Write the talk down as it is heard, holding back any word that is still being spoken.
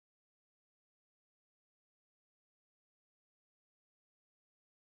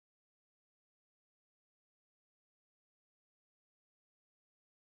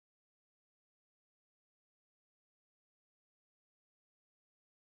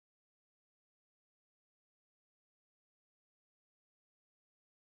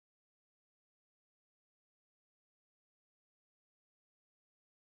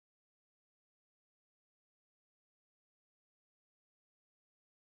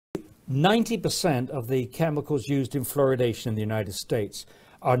90% of the chemicals used in fluoridation in the United States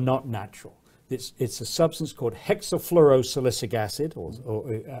are not natural. It's a substance called hexafluorosilicic acid,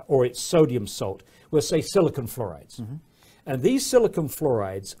 or it's sodium salt. We'll say silicon fluorides. And these silicon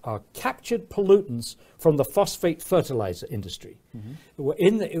fluorides are captured pollutants from the phosphate fertilizer industry.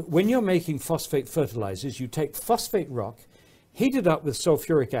 When you're making phosphate fertilizers, you take phosphate rock, heat it up with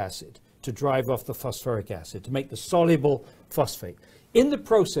sulfuric acid to drive off the phosphoric acid, to make the soluble phosphate. In the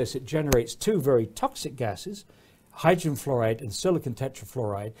process, it generates two very toxic gases, hydrogen fluoride and silicon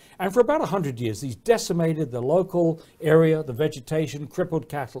tetrafluoride. And for about 100 years, these decimated the local area, the vegetation, crippled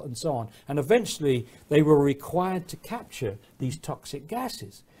cattle, and so on. And eventually, they were required to capture these toxic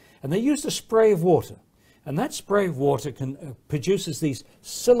gases. And they used a spray of water. And that spray of water produces these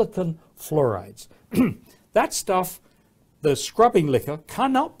silicon fluorides. That stuff, the scrubbing liquor,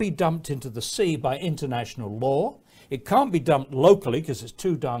 cannot be dumped into the sea by international law. It can't be dumped locally because it's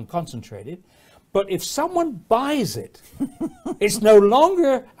too darn concentrated. But if someone buys it, it's no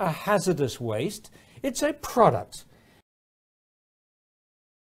longer a hazardous waste, it's a product.